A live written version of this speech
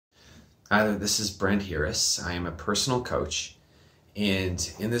Hi there, this is Brent Harris. I am a personal coach,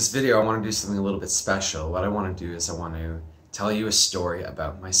 and in this video I want to do something a little bit special. What I want to do is I want to tell you a story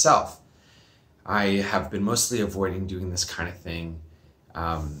about myself. I have been mostly avoiding doing this kind of thing,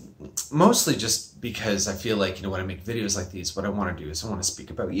 mostly just because I feel like, when I make videos like these, what I want to do is I want to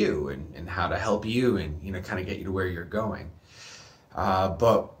speak about you and how to help you and, kind of get you to where you're going.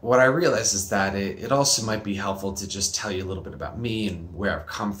 But what I realize is that it also might be helpful to just tell you a little bit about me and where I've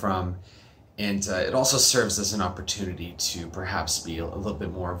come from. And it also serves as an opportunity to perhaps be a little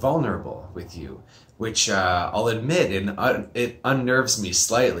bit more vulnerable with you, which I'll admit, it unnerves me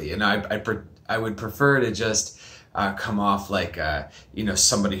slightly. And I would prefer to just come off like,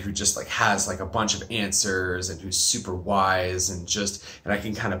 somebody who just has a bunch of answers and who's super wise and I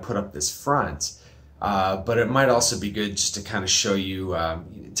can kind of put up this front. But it might also be good just to kind of show you,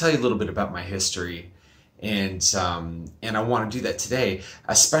 tell you a little bit about my history. And I want to do that today,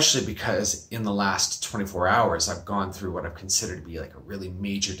 especially because in the last 24 hours, I've gone through what I've considered to be like a really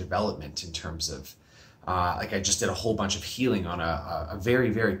major development in terms of, I just did a whole bunch of healing on a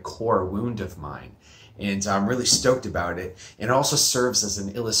very, very core wound of mine. And I'm really stoked about it. And it also serves as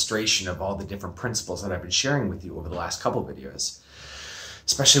an illustration of all the different principles that I've been sharing with you over the last couple videos,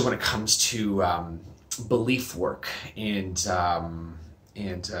 especially when it comes to belief work and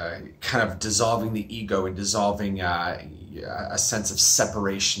kind of dissolving the ego and dissolving a sense of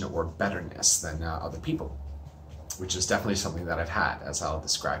separation or betterness than other people, which is definitely something that I've had, as I'll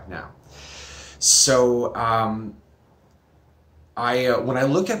describe now. So when I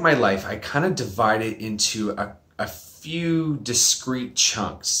look at my life, I kind of divide it into a few discrete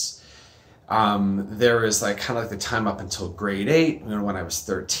chunks. There is kind of the time up until grade 8, when I was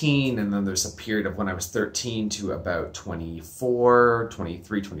 13, and then there's a period of when I was 13 to about 24,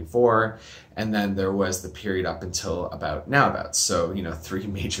 23, 24, and then there was the period up until about now, so 3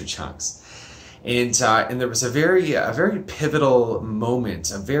 major chunks. And there was a very pivotal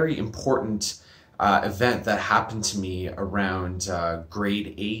moment, a very important event that happened to me around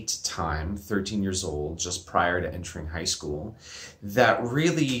grade 8 time, 13 years old, just prior to entering high school, that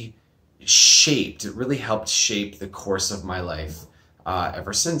really helped shape the course of my life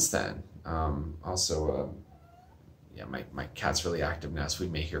ever since then. Yeah, my cat's really active now, so we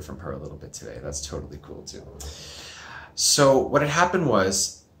may hear from her a little bit today. That's totally cool too. So what had happened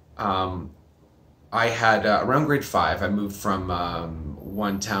was, I had around grade 5, I moved from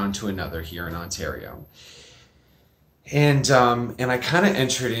one town to another here in Ontario, and I kind of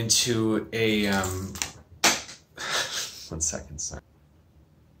entered into a one second, sorry.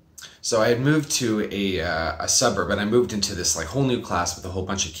 So I had moved to a suburb, and I moved into this whole new class with a whole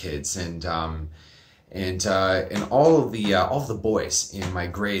bunch of kids, and all of the boys in my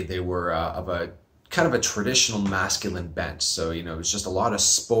grade, they were of a kind of a traditional masculine bent. So it was just a lot of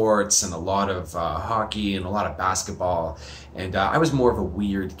sports and a lot of hockey and a lot of basketball, and I was more of a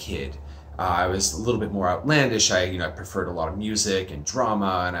weird kid. I was a little bit more outlandish. I preferred a lot of music and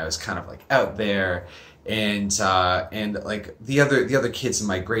drama, and I was kind of out there. And the other kids in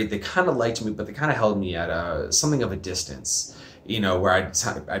my grade, they kind of liked me, but they kind of held me at something of a distance, where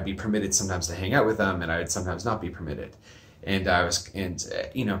I'd be permitted sometimes to hang out with them, and I'd sometimes not be permitted. And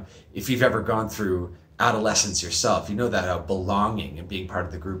if you've ever gone through adolescence yourself, you know that belonging and being part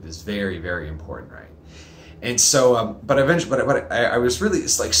of the group is very, very important, right? And so, but eventually, I was really,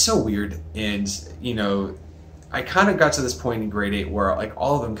 so weird, and I kind of got to this point in grade 8 where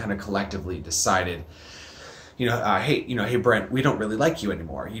all of them kind of collectively decided, hey Brent, we don't really like you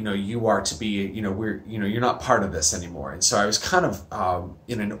anymore. You are to be, you're not part of this anymore. And so I was kind of,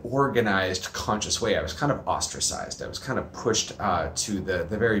 in an organized, conscious way, I was kind of ostracized. I was kind of pushed to the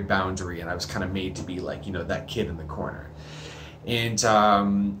very boundary, and I was kind of made to be that kid in the corner. And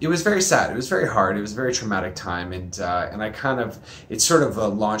it was very sad. It was very hard. It was a very traumatic time, and it sort of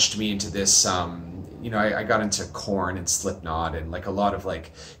launched me into this. I got into Korn and Slipknot and a lot of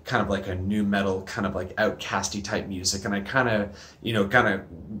kind of a new metal, kind of outcasty type music, and I kind of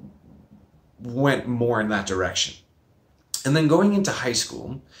went more in that direction. And then going into high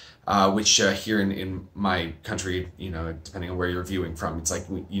school, which here in my country, depending on where you're viewing from, it's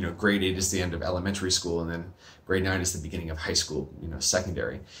grade 8 is the end of elementary school, and then grade 9 is the beginning of high school,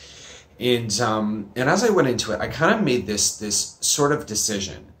 secondary. And as I went into it, I kind of made this sort of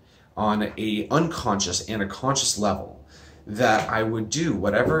decision on a unconscious and a conscious level that I would do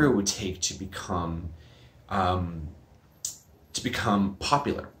whatever it would take to become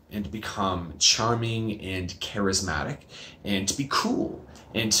popular and to become charming and charismatic and to be cool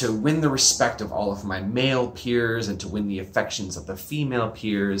and to win the respect of all of my male peers and to win the affections of the female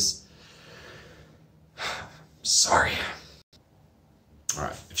peers. Sorry. All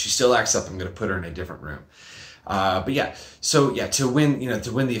right. If she still acts up, I'm going to put her in a different room. But yeah, so yeah, to win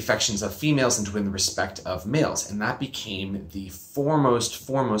the affections of females and to win the respect of males. And that became the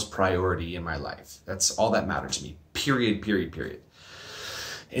foremost priority in my life. That's all that mattered to me, period, period, period.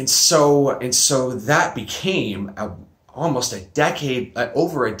 And so that became almost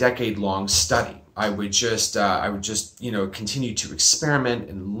over a decade long study. I would just continue to experiment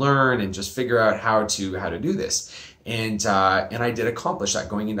and learn and just figure out how to do this. And I did accomplish that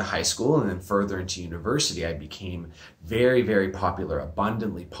going into high school, and then further into university. I became very, very popular,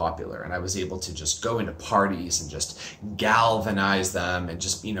 abundantly popular, and I was able to just go into parties and just galvanize them and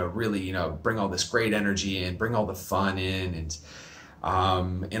just really bring all this great energy in, bring all the fun in, and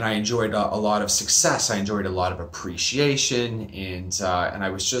I enjoyed a lot of success. I enjoyed a lot of appreciation, and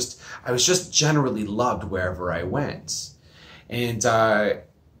I was just generally loved wherever I went, and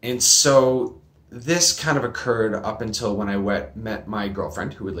so this kind of occurred up until when I met my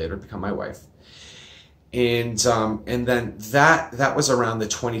girlfriend, who would later become my wife, and then that was around the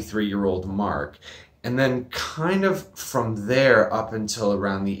 23-year-old mark, and then kind of from there up until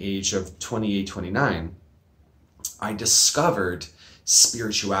around the age of 28, 29, I discovered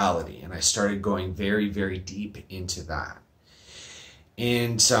spirituality, and I started going very, very deep into that.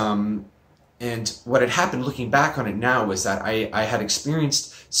 And what had happened, looking back on it now, was that I had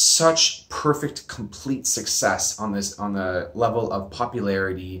experienced such perfect, complete success on the level of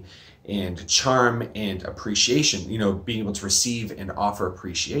popularity and charm and appreciation, being able to receive and offer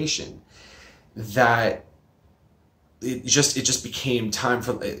appreciation, that it just became time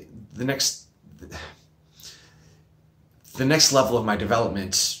for the next level of my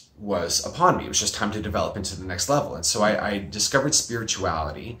development was upon me. It was just time to develop into the next level. And so I discovered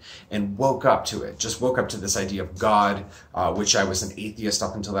spirituality and woke up to it, just woke up to this idea of God, which I was an atheist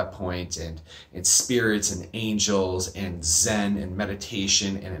up until that point, and spirits and angels and Zen and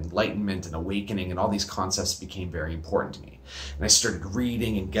meditation and enlightenment and awakening, and all these concepts became very important to me. And I started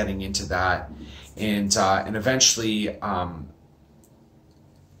reading and getting into that, and eventually kind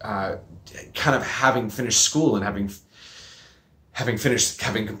of having finished school and having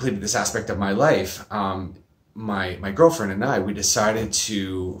completed this aspect of my life, my girlfriend and I, we decided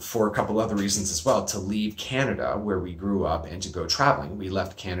to, for a couple other reasons as well, to leave Canada, where we grew up, and to go traveling. We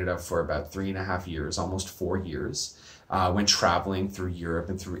left Canada for about 3.5 years, almost 4 years, went traveling through Europe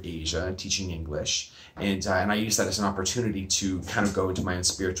and through Asia, teaching English, and I used that as an opportunity to kind of go into my own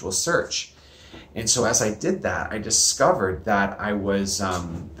spiritual search. And so as I did that, I discovered that a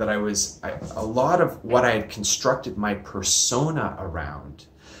lot of what I had constructed my persona around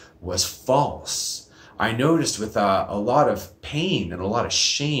was false. I noticed with a lot of pain and a lot of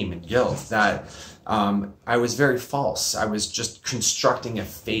shame and guilt that I was very false. I was just constructing a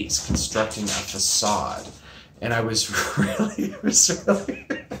face, constructing a facade. And I was really, okay,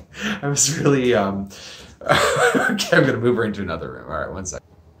 I'm going to move her into another room. All right, one second.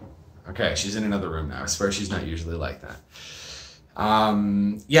 Okay, she's in another room now. I swear she's not usually like that.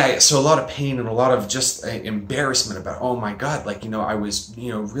 Yeah, so a lot of pain and a lot of just embarrassment about, oh my God, I was,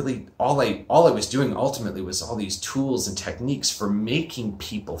 really, all I was doing ultimately was all these tools and techniques for making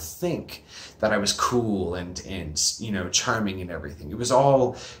people think that I was cool and charming and everything. It was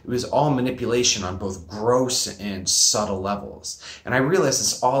all manipulation on both gross and subtle levels. And I realized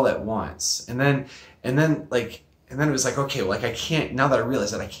this all at once. And then it was like, okay, I can't, now that I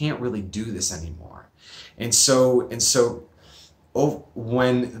realize that I can't really do this anymore. And so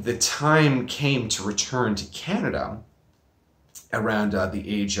when the time came to return to Canada, around the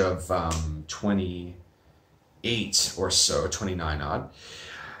age of 28 or so, 29 odd,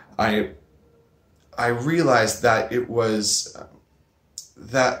 I realized that it was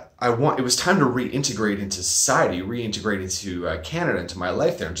it was time to reintegrate into society, reintegrate into Canada, into my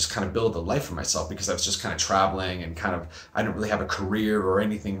life there, and just kind of build a life for myself, because I was just kind of traveling and I didn't really have a career or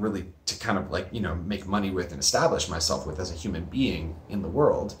anything really to kind of make money with and establish myself with as a human being in the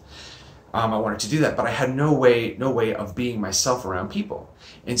world. I wanted to do that, but I had no way of being myself around people.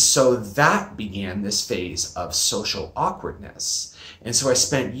 And so that began this phase of social awkwardness. And so I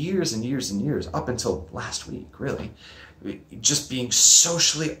spent years and years and years, up until last week, really, just being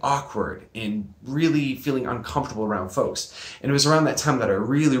socially awkward and really feeling uncomfortable around folks. And it was around that time that I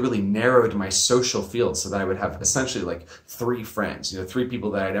really, really narrowed my social field so that I would have essentially 3 friends, 3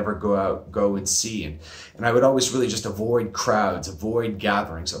 people that I'd ever go and see. And I would always really just avoid crowds, avoid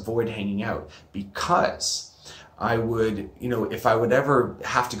gatherings, avoid hanging out, because I would, if I would ever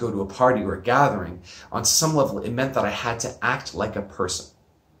have to go to a party or a gathering, on some level, it meant that I had to act like a person.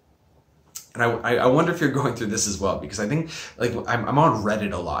 And I wonder if you're going through this as well, because I think like I'm on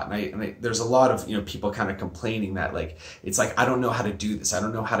Reddit a lot, and there's a lot of, you know, people kind of complaining that like it's like I don't know how to do this, I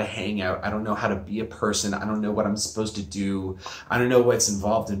don't know how to hang out, I don't know how to be a person, I don't know what I'm supposed to do, I don't know what's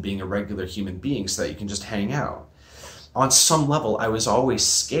involved in being a regular human being so that you can just hang out. On some level, I was always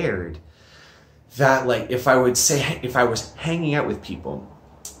scared that like if I was hanging out with people,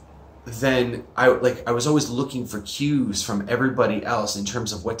 then I was always looking for cues from everybody else in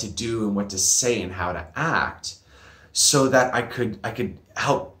terms of what to do and what to say and how to act, so that I could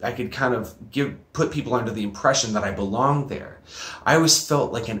kind of put people under the impression that I belong there. I always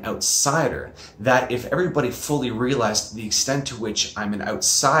felt like an outsider, that if everybody fully realized the extent to which I'm an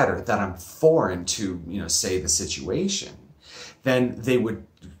outsider, that I'm foreign to, you know, say the situation, then they would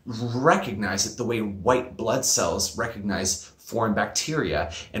recognize it the way white blood cells recognize foreign bacteria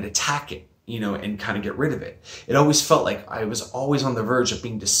and attack it, you know, and kind of get rid of it. It always felt like I was always on the verge of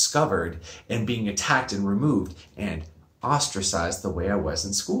being discovered and being attacked and removed and ostracized the way I was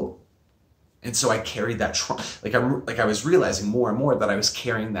in school. And so I carried that trauma, I was realizing more and more that I was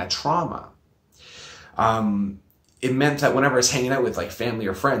carrying that trauma. It meant that whenever I was hanging out with like family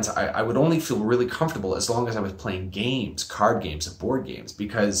or friends, I would only feel really comfortable as long as I was playing games, card games and board games,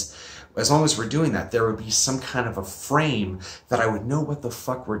 because as long as we're doing that, there would be some kind of a frame that I would know what the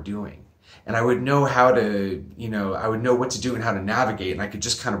fuck we're doing. And I would know how to, you know, I would know what to do and how to navigate, and I could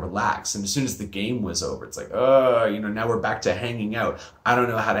just kind of relax. And as soon as the game was over, it's like, you know, now we're back to hanging out. I don't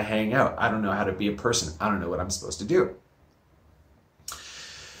know how to hang out. I don't know how to be a person. I don't know what I'm supposed to do.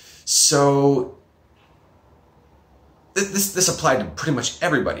 So this applied to pretty much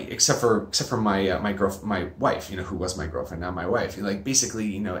everybody except for my wife, you know, who was my girlfriend, now my wife. Like basically,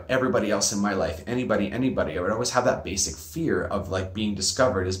 you know, everybody else in my life, anybody, I would always have that basic fear of like being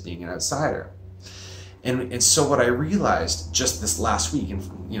discovered as being an outsider. And so what I realized just this last week,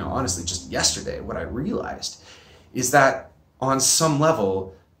 and you know, honestly, just yesterday, what I realized is that on some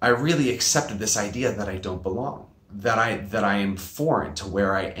level, I really accepted this idea that I don't belong, that I am foreign to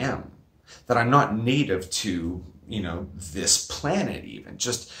where I am, that I'm not native to, you know, this planet even.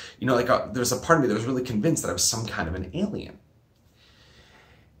 Just, you know, like there's a part of me that was really convinced that I was some kind of an alien.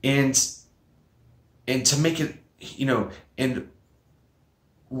 And to make it, you know, and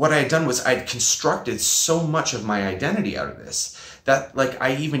what I had done was I'd constructed so much of my identity out of this that like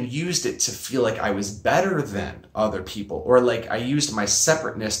I even used it to feel like I was better than other people, or like I used my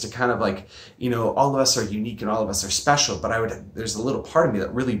separateness to kind of like, you know, all of us are unique and all of us are special, but there's a little part of me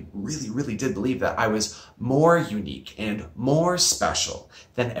that really did believe that I was more unique and more special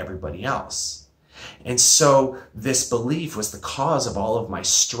than everybody else. And so this belief was the cause of all of my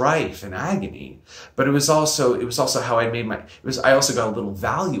strife and agony, but it was also how I made I also got a little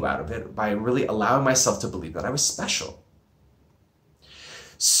value out of it by really allowing myself to believe that I was special.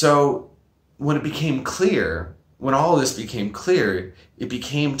 So when all of this became clear, it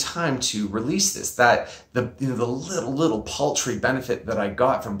became time to release this, that the little paltry benefit that I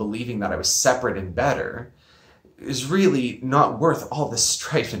got from believing that I was separate and better is really not worth all the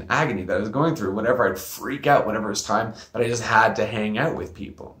strife and agony that I was going through whenever I'd freak out, whenever it was time that I just had to hang out with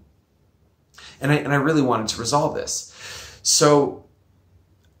people. And I really wanted to resolve this. So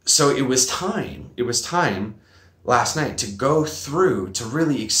it was time last night to go through, to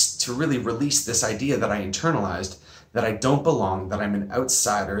really release this idea that I internalized, that I don't belong, that I'm an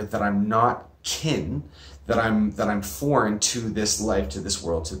outsider, that I'm not kin, that I'm foreign to this life, to this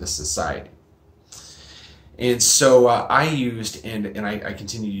world, to this society. And so I used, and I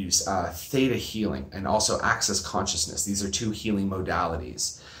continue to use theta healing and also access consciousness. These are two healing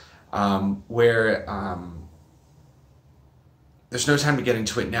modalities where there's no time to get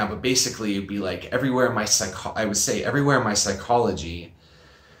into it now, but basically it'd be like everywhere in my psychology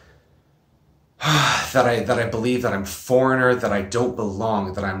that I believe that I'm foreigner, that I don't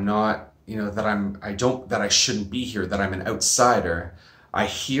belong, that I'm not, you know, that I shouldn't be here, that I'm an outsider. I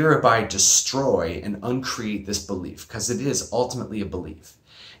hereby destroy and uncreate this belief, because it is ultimately a belief.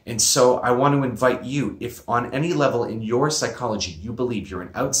 And so I want to invite you, if on any level in your psychology you believe you're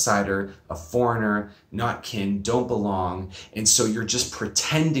an outsider, a foreigner, not kin, don't belong, and so you're just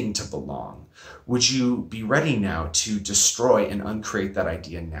pretending to belong, would you be ready now to destroy and uncreate that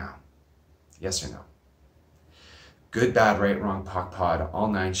idea now? Yes or no? Good, bad, right, wrong, POC, pod, all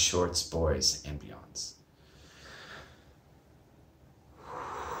 9 shorts, boys, and beyonds.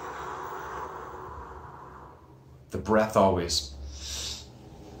 The breath always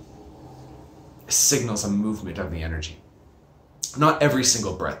signals a movement of the energy. Not every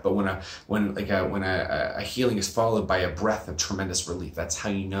single breath, but when a healing is followed by a breath of tremendous relief, that's how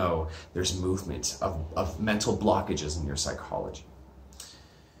you know there's movement of mental blockages in your psychology.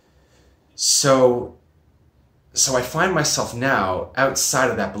 So I find myself now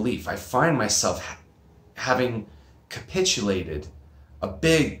outside of that belief. I find myself having capitulated a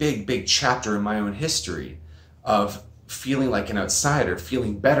big chapter in my own history of feeling like an outsider,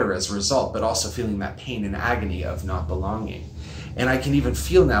 feeling better as a result, but also feeling that pain and agony of not belonging. And I can even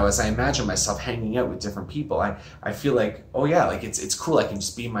feel now, as I imagine myself hanging out with different people, I feel like, oh yeah, like it's cool, I can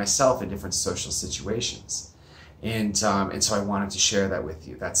just be myself in different social situations. And so I wanted to share that with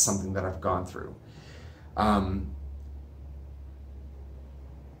you. That's something that I've gone through.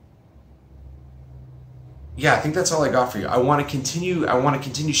 Yeah, I think that's all I got for you. I want to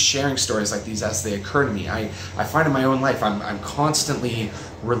continue sharing stories like these as they occur to me. I find in my own life I'm constantly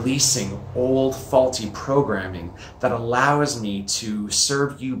releasing old faulty programming that allows me to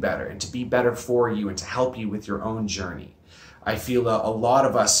serve you better and to be better for you and to help you with your own journey. I feel a lot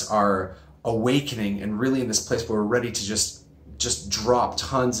of us are awakening and really in this place where we're ready to just drop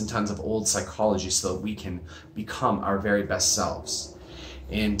tons and tons of old psychology so that we can become our very best selves.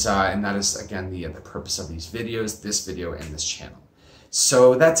 And that is, again, the purpose of these videos, this video, and this channel.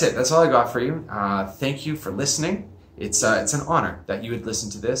 So that's it. That's all I got for you. Thank you for listening. It's an honor that you would listen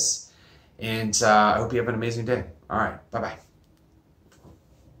to this. And I hope you have an amazing day. All right. Bye-bye.